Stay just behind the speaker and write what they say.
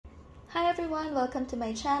Hi everyone, welcome to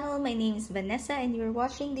my channel. My name is Vanessa and you're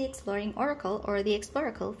watching the Exploring Oracle, or the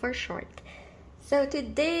Exploracle for short. So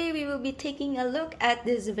today we will be taking a look at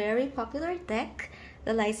this very popular deck,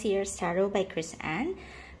 the Light Seers Tarot by Chris Anne.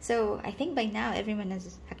 So I think by now everyone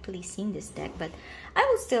has actually seen this deck, but I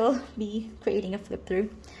will still be creating a flip through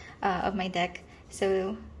of my deck.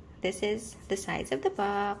 So this is the size of the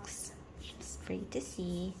box, just for you to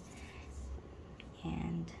see.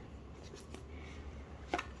 And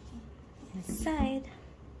inside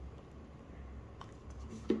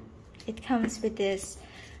it comes with this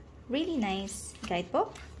really nice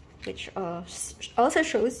guidebook, which also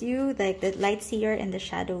shows you like the light seer and the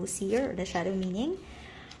shadow seer, or the shadow meaning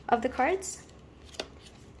of the cards.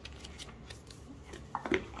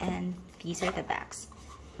 And these are the backs.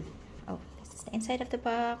 Oh, this is the inside of the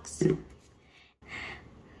box.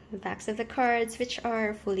 The backs of the cards, which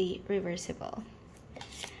are fully reversible.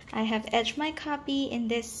 I have edged my copy in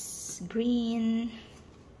this green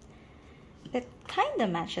that kind of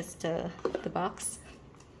matches the box.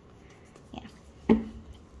 Yeah.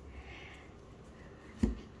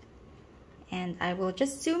 And I will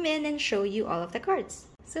just zoom in and show you all of the cards.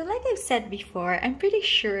 So like I've said before, I'm pretty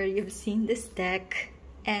sure you've seen this deck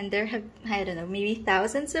and there have, I don't know, maybe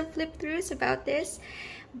thousands of flip throughs about this.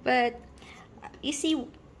 But you see,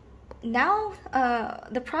 now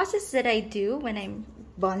the process that I do when I'm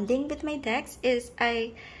bonding with my decks is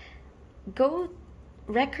I go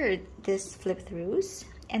record these flip throughs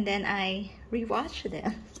and then I rewatch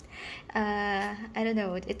them. I don't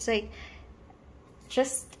know, it's like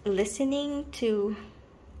just listening to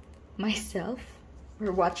myself,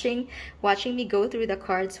 or watching me go through the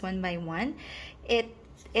cards one by one. It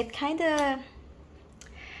kind of,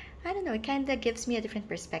 I don't know, it kind of gives me a different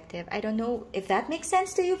perspective. I don't know if that makes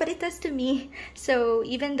sense to you, but it does to me. So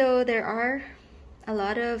even though there are a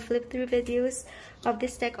lot of flip through videos of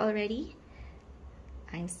this deck already,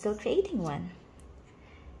 I'm still creating one.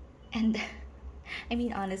 And I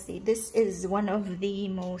mean, honestly, this is one of the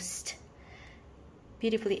most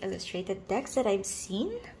beautifully illustrated decks that I've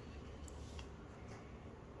seen.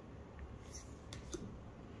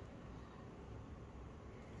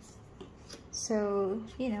 So,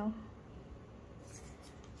 you know,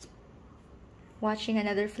 watching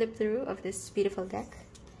another flip through of this beautiful deck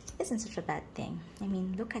isn't such a bad thing. I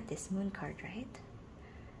mean, look at this moon card, right?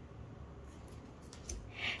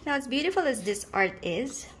 Now, as beautiful as this art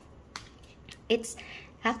is, it's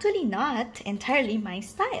actually not entirely my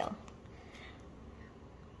style.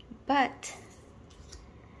 But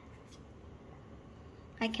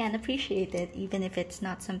I can appreciate it, even if it's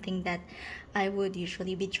not something that I would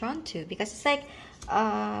usually be drawn to, because it's like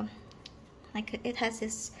it has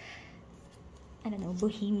this, I don't know,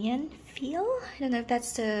 bohemian feel. I don't know if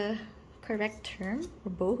that's the correct term,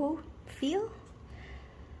 or boho feel.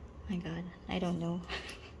 My God, I don't know.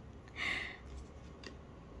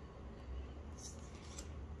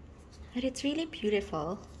 But it's really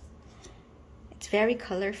beautiful. It's very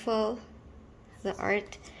colorful. The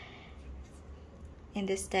art in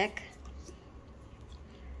this deck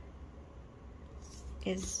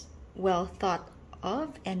is well thought of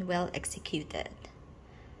and well executed.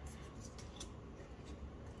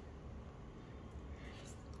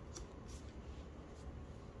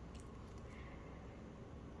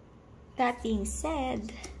 That being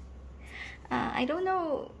said, I don't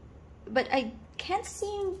know, but I can't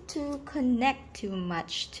seem to connect too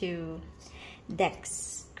much to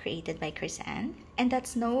decks created by Chris Anne. And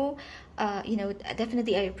that's no, you know,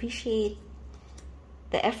 definitely I appreciate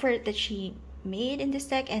the effort that she made in this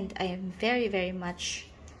deck, and I am very, very much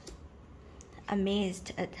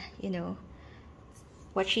amazed at, you know,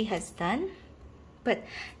 what she has done. But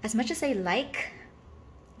as much as I like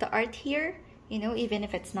the art here, you know, even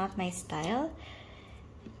if it's not my style,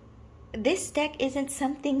 this deck isn't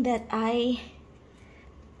something that I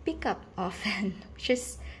pick up often, which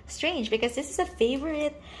is strange because this is a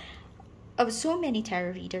favorite of so many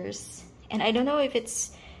tarot readers. And I don't know if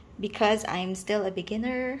it's because I'm still a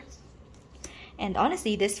beginner. And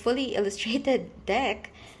honestly, this fully illustrated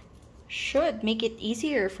deck should make it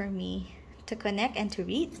easier for me to connect and to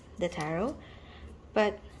read the tarot.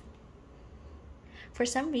 But for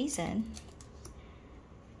some reason,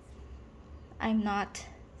 I'm not,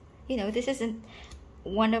 you know, this isn't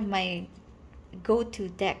one of my go-to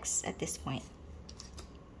decks at this point.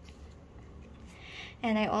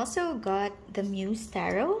 And I also got the Muse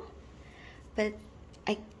Tarot, but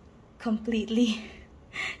I completely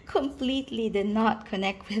did not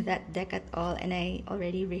connect with that deck at all, and I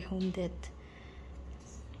already rehomed it.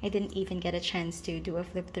 I didn't even get a chance to do a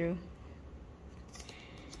flip through.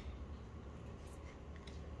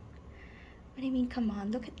 But I mean, come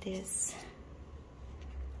on, look at this.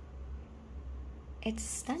 It's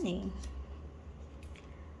stunning.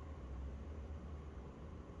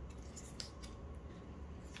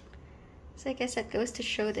 So I guess that goes to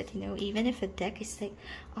show that, you know, even if a deck is like,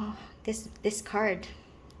 oh, this card,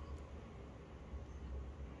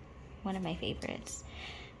 one of my favorites.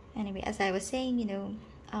 Anyway, as I was saying, you know,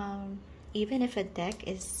 even if a deck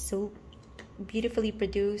is so beautifully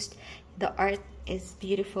produced, the art is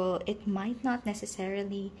beautiful, it might not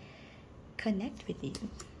necessarily connect with you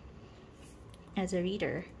as a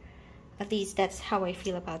reader. At least that's how I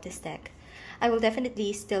feel about this deck. I will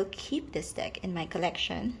definitely still keep this deck in my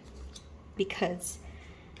collection because,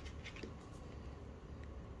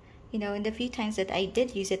 you know, in the few times that I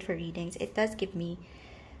did use it for readings, it does give me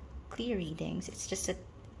clear readings. It's just that,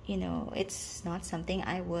 you know, it's not something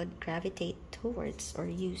I would gravitate towards or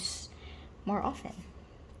use more often.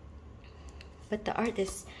 But the art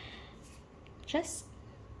is just,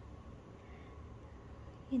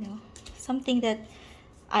 you know, something that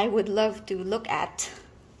I would love to look at.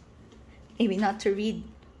 Maybe not to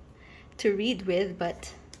read with,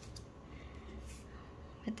 but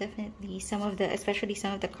definitely some of the, especially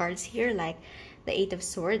some of the cards here, like the Eight of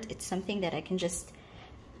Swords, it's something that I can just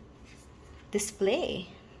display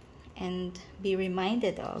and be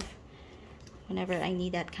reminded of whenever I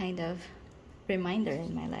need that kind of reminder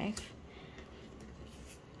in my life.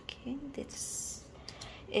 Okay, this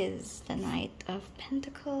is the Knight of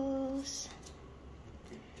Pentacles,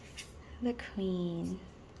 the Queen,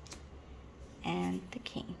 and the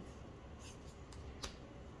King.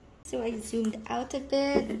 So I zoomed out a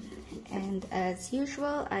bit, and as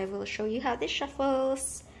usual, I will show you how this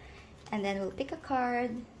shuffles, and then we'll pick a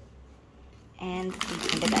card and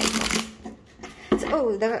read the guidebook. So,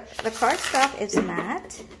 oh, the cardstock is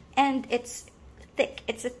matte, and it's thick.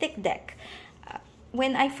 It's a thick deck.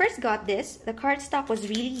 When I first got this, the cardstock was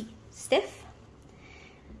really stiff,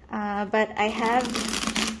 but I have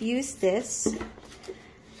used this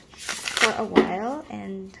for a while,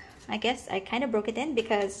 and I guess I kind of broke it in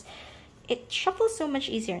because it shuffles so much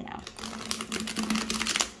easier now.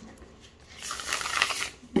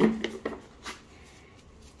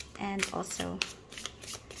 And also,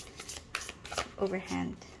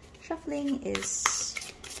 overhand shuffling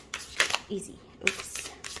is easy. Oops.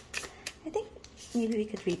 I think maybe we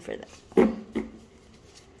could read for them.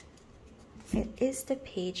 It is the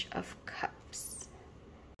Page of Cups.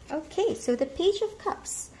 Okay, so the Page of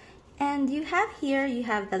Cups. And you have here, you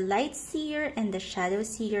have the Light Seer and the Shadow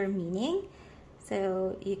Seer meaning.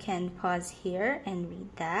 So you can pause here and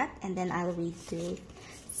read that, and then I'll read through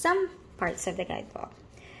some parts of the guidebook.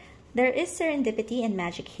 There is serendipity and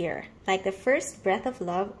magic here, like the first breath of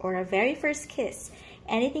love or a very first kiss.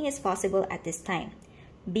 Anything is possible at this time.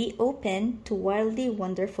 Be open to wildly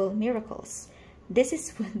wonderful miracles. This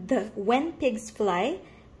is the When Pigs Fly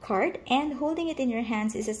card, and holding it in your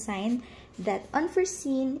hands is a sign that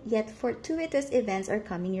unforeseen yet fortuitous events are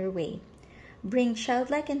coming your way. Bring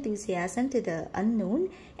childlike enthusiasm to the unknown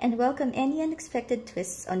and welcome any unexpected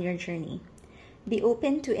twists on your journey. Be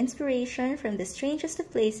open to inspiration from the strangest of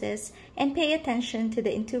places and pay attention to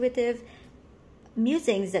the intuitive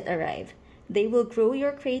musings that arrive. They will grow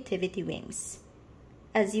your creativity wings.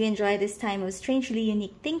 As you enjoy this time of strangely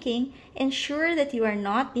unique thinking, ensure that you are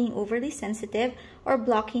not being overly sensitive or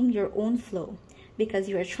blocking your own flow, because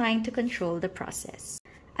you are trying to control the process.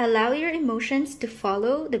 Allow your emotions to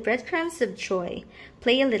follow the breadcrumbs of joy.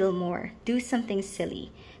 Play a little more. Do something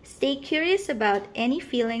silly. Stay curious about any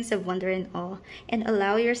feelings of wonder and awe, and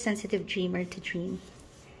allow your sensitive dreamer to dream.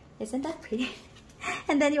 Isn't that pretty?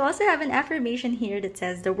 And then you also have an affirmation here that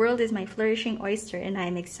says, the world is my flourishing oyster and I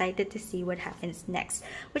am excited to see what happens next,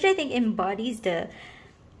 which I think embodies the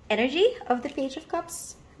energy of the Page of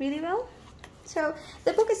Cups really well. So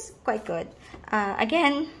the book is quite good.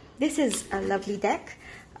 Again, this is a lovely deck.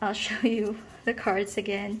 I'll show you the cards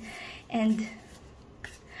again. And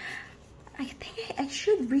I think I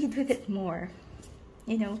should read with it more.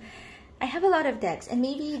 You know, I have a lot of decks, and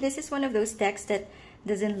maybe this is one of those decks that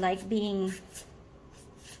doesn't like being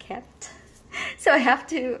kept. So I have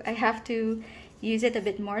to use it a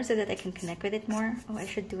bit more so that I can connect with it more. Oh, I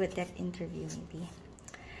should do a deck interview maybe.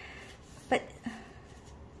 But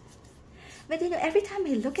you know, every time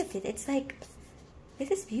I look at it, it's like,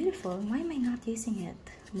 this is beautiful. Why am I not using it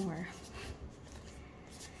more?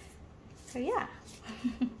 So yeah.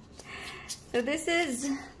 So this is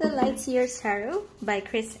the Light Seers Tarot by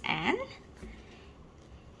Chris Ann.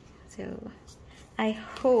 So I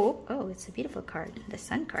hope, oh, it's a beautiful card, the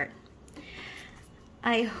Sun card.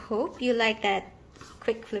 I hope you like that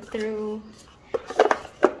quick flip through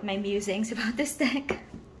my musings about this deck.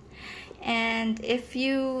 And if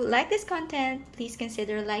you like this content, please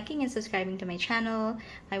consider liking and subscribing to my channel.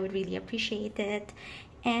 I would really appreciate it.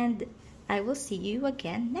 And I will see you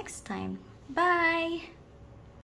again next time. Bye!